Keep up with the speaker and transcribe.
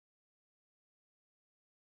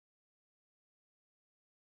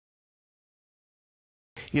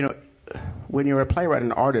you know, when you're a playwright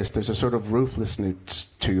and artist, there's a sort of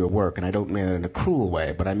ruthlessness to your work, and I don't mean it in a cruel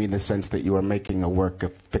way, but I mean the sense that you are making a work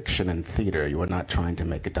of fiction and theater. You are not trying to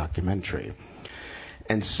make a documentary.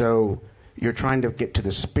 And so you're trying to get to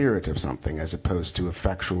the spirit of something as opposed to a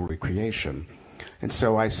factual recreation. And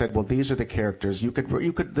so I said, well, these are the characters.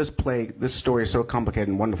 This story is so complicated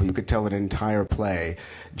and wonderful. You could tell an entire play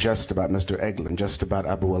just about Mr. Eglin, just about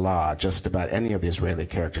Abu Allah, just about any of the Israeli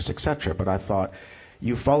characters, etc. But I thought,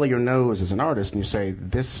 you follow your nose as an artist and you say,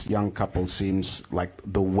 this young couple seems like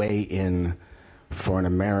the way in for an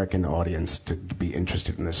American audience to be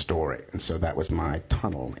interested in this story. And so that was my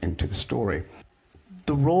tunnel into the story.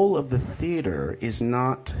 The role of the theater is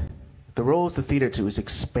not... The role of the theater is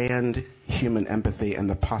expand human empathy and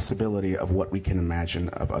the possibility of what we can imagine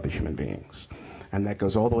of other human beings. And that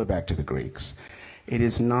goes all the way back to the Greeks. It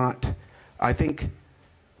is not... I think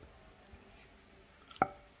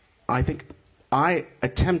I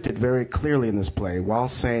attempted very clearly in this play, while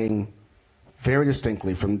saying very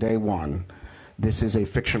distinctly from day one, this is a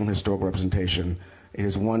fictional historical representation. It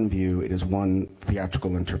is one view. It is one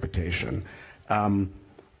theatrical interpretation.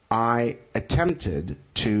 I attempted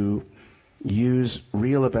to use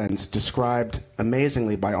real events described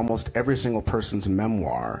amazingly by almost every single person's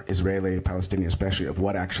memoir, Israeli, Palestinian especially, of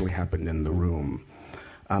what actually happened in the room,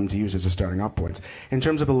 to use as a starting up point. In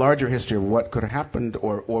terms of the larger history of what could have happened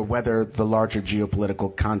or whether the larger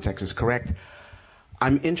geopolitical context is correct,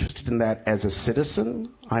 I'm interested in that as a citizen.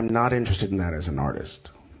 I'm not interested in that as an artist.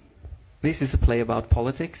 This is a play about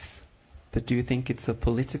politics, but do you think it's a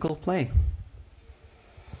political play?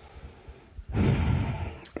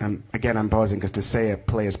 Again, I'm pausing because to say a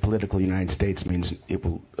play is political in the United States means it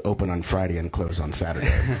will open on Friday and close on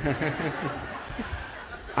Saturday.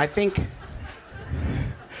 I think...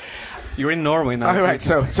 You're in Norway now. All right,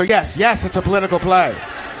 so yes, it's a political play.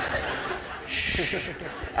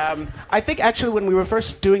 I think actually when we were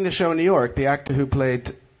first doing the show in New York, the actor who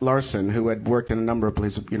played Larson, who had worked in a number of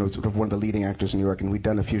plays, sort of one of the leading actors in New York, and we'd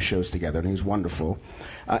done a few shows together, and he was wonderful.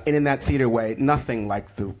 And in that theater way, nothing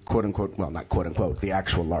like the quote-unquote, well, not quote-unquote, the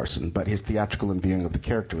actual Larson, but his theatrical imbuing of the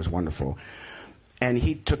character was wonderful. And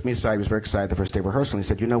he took me aside, he was very excited the first day of rehearsal, and he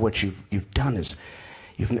said, you know what you've done is,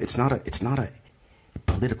 it's not a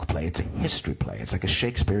political play, it's a history play. It's like a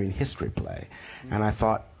Shakespearean history play. And I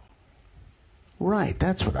thought, right,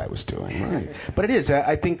 that's what I was doing, right. But it is,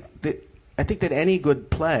 I think that any good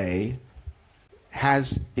play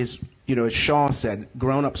is, as Shaw said,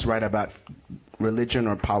 grown-ups write about religion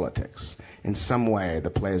or politics. In some way, the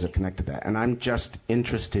plays are connected to that. And I'm just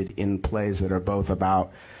interested in plays that are both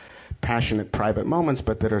about passionate private moments,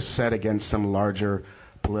 but that are set against some larger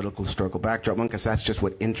political, historical backdrop. One, because that's just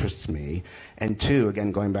what interests me. And two,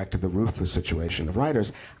 again, going back to the ruthless situation of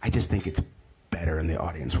writers, I just think it's better and the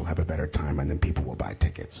audience will have a better time and then people will buy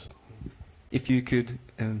tickets. If you could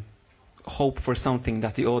hope for something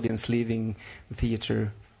that the audience leaving the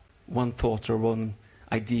theater, one thought or one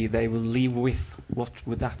idea they will leave with, what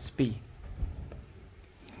would that be?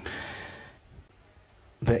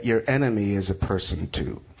 That your enemy is a person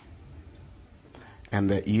too, and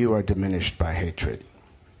that you are diminished by hatred,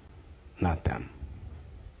 not them.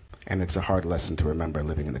 And it's a hard lesson to remember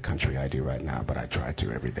living in the country I do right now, but I try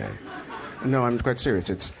to every day. No, I'm quite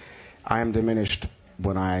serious. I am diminished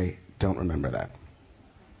when I don't remember that.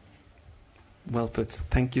 Well put.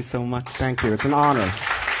 Thank you so much. Thank you. It's an honor.